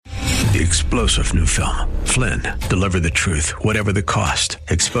The explosive new film, Flynn, deliver the truth, whatever the cost.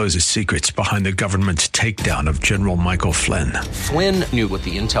 Exposes secrets behind the government's takedown of General Michael Flynn. Flynn knew what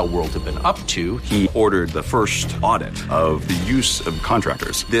the intel world had been up to. He ordered the first audit of the use of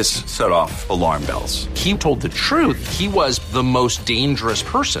contractors. This set off alarm bells. He told the truth. He was the most dangerous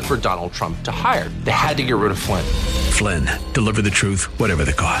person for Donald Trump to hire. They had to get rid of Flynn. Flynn, deliver the truth, whatever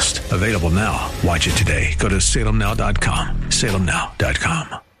the cost. Available now. Watch it today. Go to salemnow.com.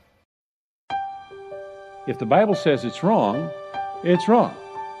 salemnow.com. If the Bible says it's wrong, it's wrong.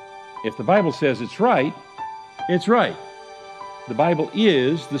 If the Bible says it's right, it's right. The Bible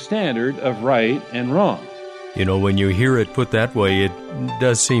is the standard of right and wrong. You know, when you hear it put that way, it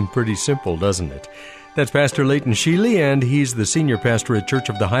does seem pretty simple, doesn't it? That's Pastor Leighton Sheely, and he's the senior pastor at Church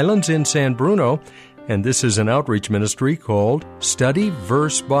of the Highlands in San Bruno. And this is an outreach ministry called Study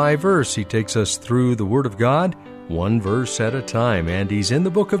Verse by Verse. He takes us through the Word of God, one verse at a time. And he's in the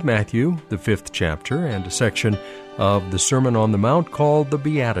book of Matthew, the 5th chapter, and a section of the Sermon on the Mount called the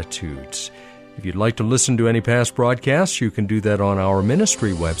Beatitudes. If you'd like to listen to any past broadcasts, you can do that on our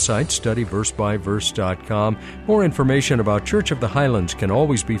ministry website, studyversebyverse.com. More information about Church of the Highlands can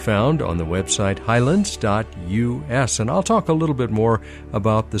always be found on the website highlands.us. And I'll talk a little bit more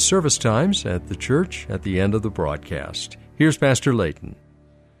about the service times at the church at the end of the broadcast. Here's Pastor Leighton.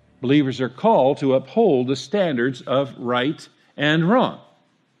 Believers are called to uphold the standards of right and wrong.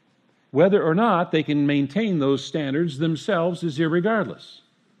 Whether or not they can maintain those standards themselves is irregardless.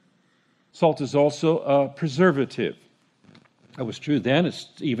 Salt is also a preservative. That was true then, it's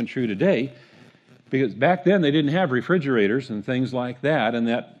even true today, because back then they didn't have refrigerators and things like that, and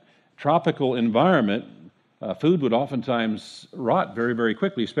that tropical environment, food would oftentimes rot very, very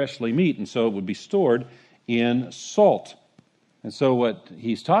quickly, especially meat, and so it would be stored in salt. And so what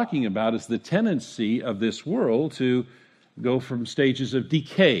he's talking about is the tendency of this world to go from stages of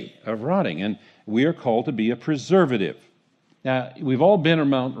decay, of rotting, and we are called to be a preservative. Now, we've all been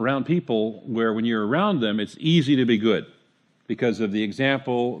around people where when you're around them, it's easy to be good because of the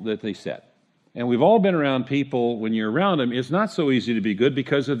example that they set. And we've all been around people, when you're around them, it's not so easy to be good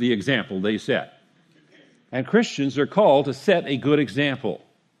because of the example they set. And Christians are called to set a good example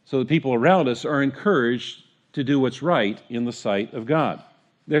so that people around us are encouraged to do what's right in the sight of God.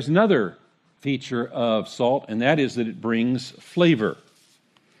 There's another feature of salt, and that is that it brings flavor.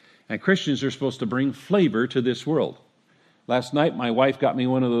 And Christians are supposed to bring flavor to this world. Last night, my wife got me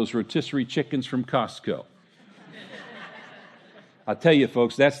one of those rotisserie chickens from Costco. I'll tell you,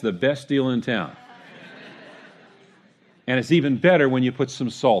 folks, that's the best deal in town. And it's even better when you put some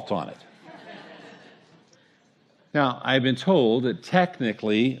salt on it. Now, I've been told that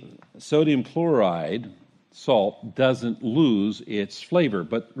technically, sodium chloride salt doesn't lose its flavor.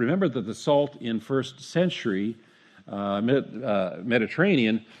 But remember that the salt in first century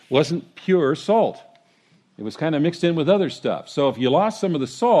Mediterranean wasn't pure salt. It was kind of mixed in with other stuff. So if you lost some of the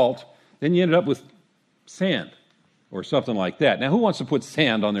salt, then you ended up with sand or something like that. Now, who wants to put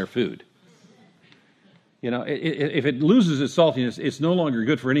sand on their food? You know, if it loses its saltiness, it's no longer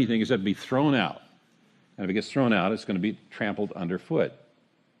good for anything except to be thrown out. And if it gets thrown out, it's going to be trampled underfoot.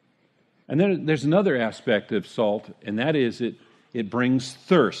 And then there's another aspect of salt, and that is it brings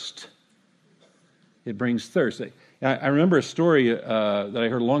thirst. It brings thirst. I remember a story that I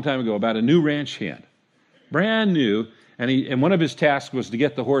heard a long time ago about a new ranch hand. Brand new, and one of his tasks was to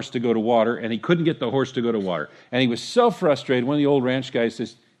get the horse to go to water, and he couldn't get the horse to go to water. And he was so frustrated, one of the old ranch guys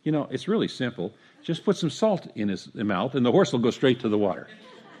says, you know, it's really simple. Just put some salt in his mouth, and the horse will go straight to the water.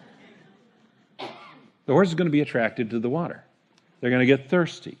 The horse is going to be attracted to the water. They're going to get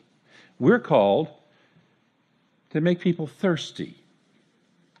thirsty. We're called to make people thirsty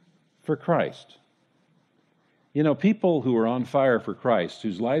for Christ. You know, people who are on fire for Christ,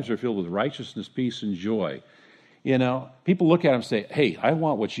 whose lives are filled with righteousness, peace, and joy, you know, people look at them and say, hey, I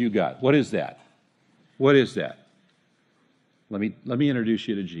want what you got. What is that? What is that? Let me introduce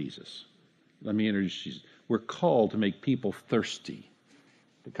you to Jesus. Let me introduce you. We're called to make people thirsty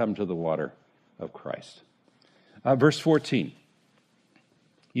to come to the water of Christ. Verse 14.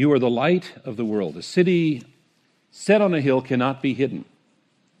 You are the light of the world. A city set on a hill cannot be hidden.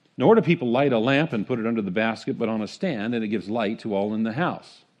 Nor do people light a lamp and put it under the basket, but on a stand, and it gives light to all in the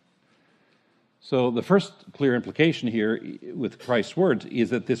house. So the first clear implication here with Christ's words is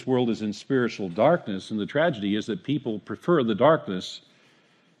that this world is in spiritual darkness, and the tragedy is that people prefer the darkness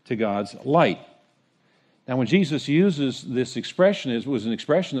to God's light. Now, when Jesus uses this expression, it was an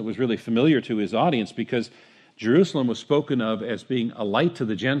expression that was really familiar to his audience because Jerusalem was spoken of as being a light to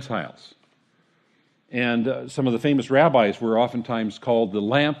the Gentiles. And some of the famous rabbis were oftentimes called the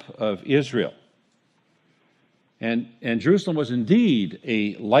lamp of Israel. And Jerusalem was indeed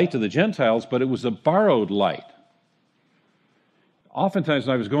a light to the Gentiles, but it was a borrowed light. Oftentimes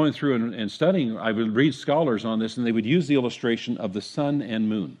when I was going through and studying, I would read scholars on this, and they would use the illustration of the sun and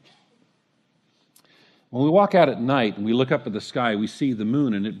moon. When we walk out at night and we look up at the sky, we see the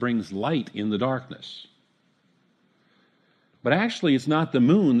moon, and it brings light in the darkness. But actually, it's not the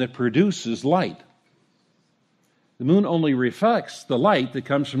moon that produces light. The moon only reflects the light that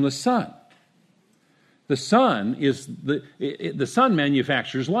comes from the sun. The sun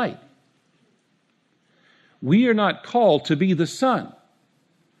manufactures light. We are not called to be the sun,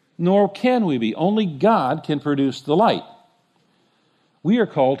 nor can we be. Only God can produce the light. We are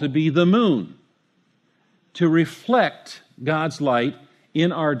called to be the moon, to reflect God's light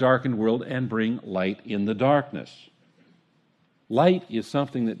in our darkened world and bring light in the darkness. Light is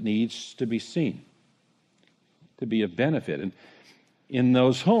something that needs to be seen, to be of benefit. And in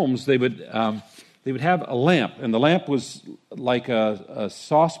those homes, they would have a lamp, and the lamp was like a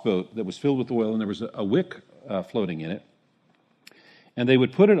sauce boat that was filled with oil, and there was a wick floating in it. And they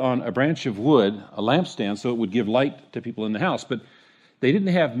would put it on a branch of wood, a lampstand, so it would give light to people in the house. But they didn't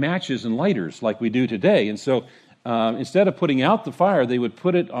have matches and lighters like we do today. And so instead of putting out the fire, they would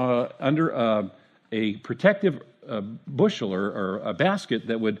put it under a protective bushel or a basket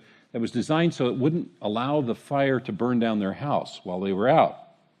that was designed so it wouldn't allow the fire to burn down their house while they were out.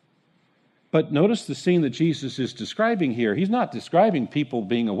 But notice the scene that Jesus is describing here. He's not describing people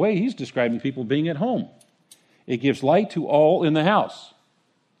being away. He's describing people being at home. It gives light to all in the house.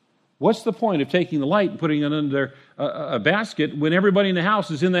 What's the point of taking the light and putting it under a basket when everybody in the house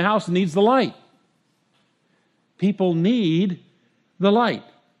is in the house and needs the light? People need the light.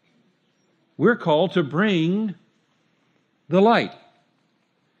 We're called to bring the light.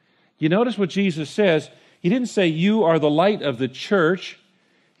 You notice what Jesus says. He didn't say, you are the light of the church.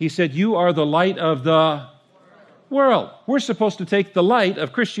 He said, you are the light of the world. We're supposed to take the light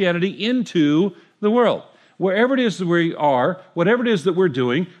of Christianity into the world. Wherever it is that we are, whatever it is that we're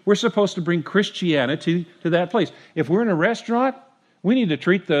doing, we're supposed to bring Christianity to that place. If we're in a restaurant, we need to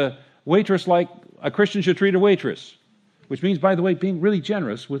treat the waitress like a Christian should treat a waitress, which means, by the way, being really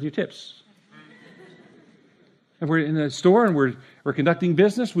generous with your tips. If we're in a store and we're conducting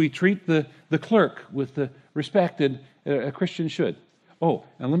business, we treat the clerk with the respect that a Christian should. Oh,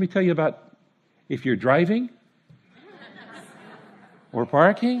 and let me tell you about if you're driving or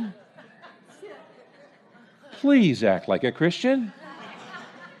parking, please act like a Christian.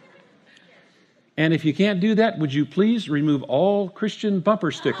 And if you can't do that, would you please remove all Christian bumper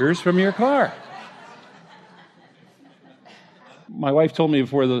stickers from your car? My wife told me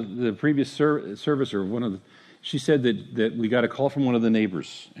before the previous service, or she said that we got a call from one of the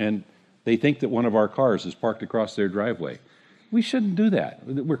neighbors, and they think that one of our cars is parked across their driveway. We shouldn't do that.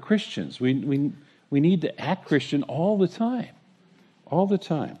 We're Christians. We need to act Christian all the time. All the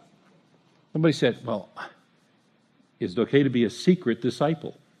time. Somebody said, well, is it okay to be a secret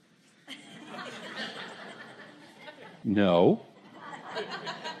disciple? No.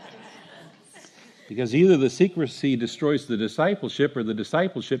 Because either the secrecy destroys the discipleship or the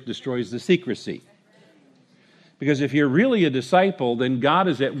discipleship destroys the secrecy. Because if you're really a disciple, then God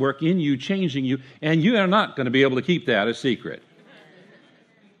is at work in you, changing you, and you are not going to be able to keep that a secret.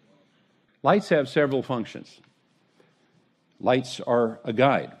 Lights have several functions. Lights are a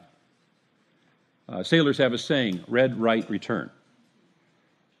guide. Sailors have a saying, red, right, return.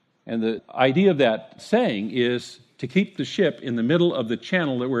 And the idea of that saying is to keep the ship in the middle of the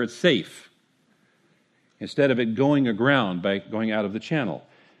channel where it's safe, instead of it going aground by going out of the channel.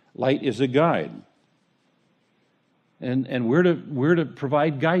 Light is a guide. And we're to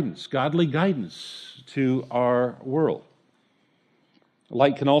provide guidance, godly guidance to our world.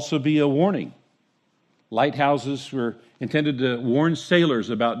 Light can also be a warning. Lighthouses were intended to warn sailors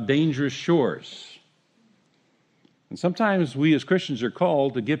about dangerous shores. And sometimes we as Christians are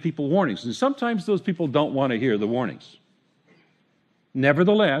called to give people warnings. And sometimes those people don't want to hear the warnings.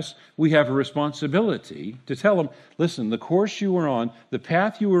 Nevertheless, we have a responsibility to tell them, listen, the course you were on, the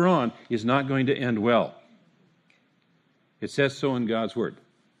path you were on is not going to end well. It says so in God's Word.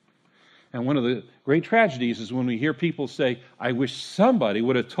 And one of the great tragedies is when we hear people say, I wish somebody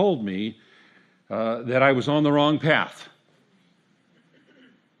would have told me that I was on the wrong path.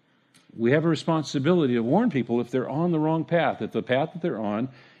 We have a responsibility to warn people if they're on the wrong path, if the path that they're on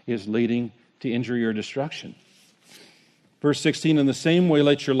is leading to injury or destruction. Verse 16, in the same way,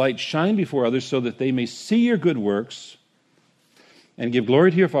 let your light shine before others so that they may see your good works and give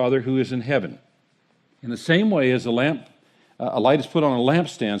glory to your Father who is in heaven. In the same way as a light is put on a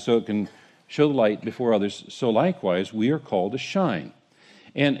lampstand so it can show the light before others, so likewise we are called to shine.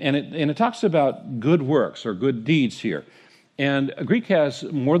 And it talks about good works or good deeds here. And Greek has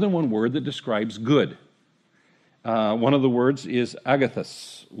more than one word that describes good. One of the words is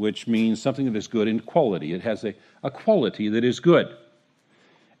agathos, which means something that is good in quality. It has a quality that is good.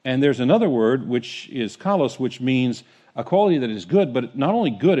 And there's another word, which is kalos, which means a quality that is good, but not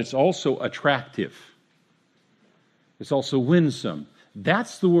only good, it's also attractive. It's also winsome.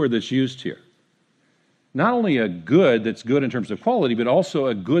 That's the word that's used here. Not only a good that's good in terms of quality, but also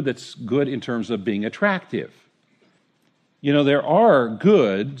a good that's good in terms of being attractive. You know, there are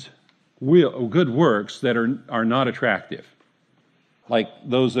good works that are not attractive, like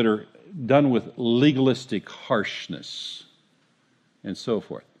those that are done with legalistic harshness and so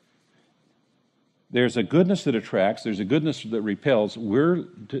forth. There's a goodness that attracts, there's a goodness that repels. We're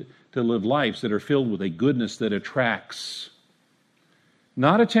to live lives that are filled with a goodness that attracts.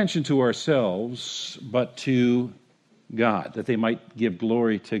 Not attention to ourselves, but to God, that they might give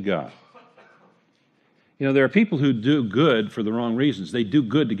glory to God. You know, there are people who do good for the wrong reasons. They do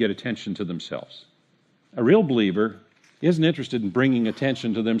good to get attention to themselves. A real believer isn't interested in bringing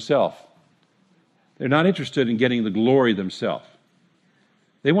attention to themselves. They're not interested in getting the glory themselves.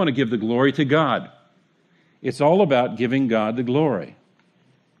 They want to give the glory to God. It's all about giving God the glory.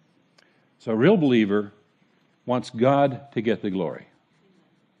 So a real believer wants God to get the glory.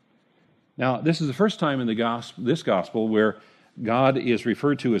 Now, this is the first time in this gospel where God is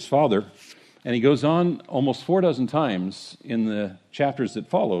referred to as Father, and he goes on almost 4 times in the chapters that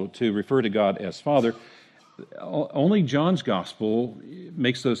follow to refer to God as Father. Only John's gospel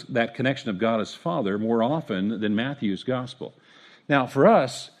makes that connection of God as Father more often than Matthew's gospel. Now, for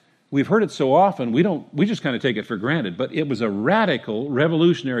us, we've heard it so often, we just kind of take it for granted, but it was a radical,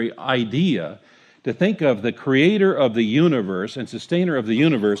 revolutionary idea to think of the creator of the universe and sustainer of the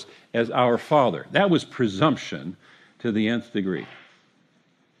universe as our Father. That was presumption to the nth degree.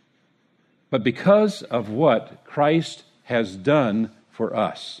 But because of what Christ has done for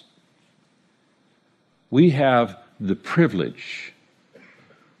us, we have the privilege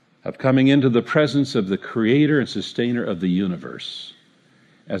of coming into the presence of the creator and sustainer of the universe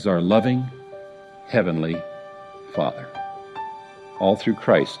as our loving, heavenly Father. All through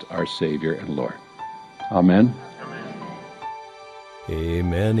Christ, our Savior and Lord. Amen.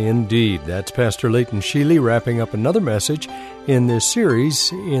 Amen indeed. That's Pastor Leighton Sheely wrapping up another message in this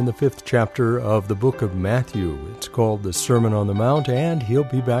series in the 5th chapter of the book of Matthew. It's called the Sermon on the Mount, and he'll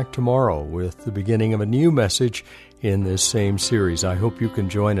be back tomorrow with the beginning of a new message in this same series. I hope you can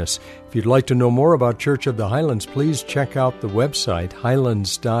join us. If you'd like to know more about Church of the Highlands, please check out the website,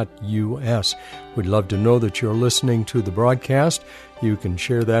 highlands.us. We'd love to know that you're listening to the broadcast. You can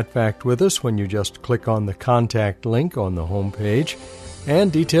share that fact with us when you just click on the contact link on the home page.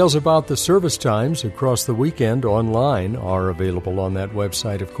 And details about the service times across the weekend online are available on that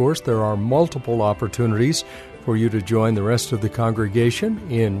website, of course. There are multiple opportunities for you to join the rest of the congregation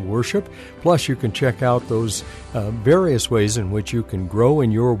in worship. Plus, you can check out those various ways in which you can grow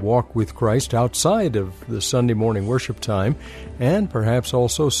in your walk with Christ outside of the Sunday morning worship time, and perhaps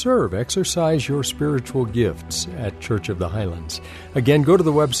also exercise your spiritual gifts at Church of the Highlands. Again, go to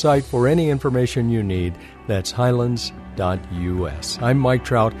the website for any information you need. That's highlands.us. I'm Mike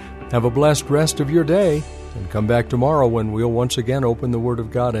Trout. Have a blessed rest of your day, and come back tomorrow when we'll once again open the Word of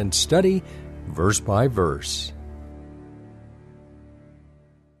God and study verse by verse.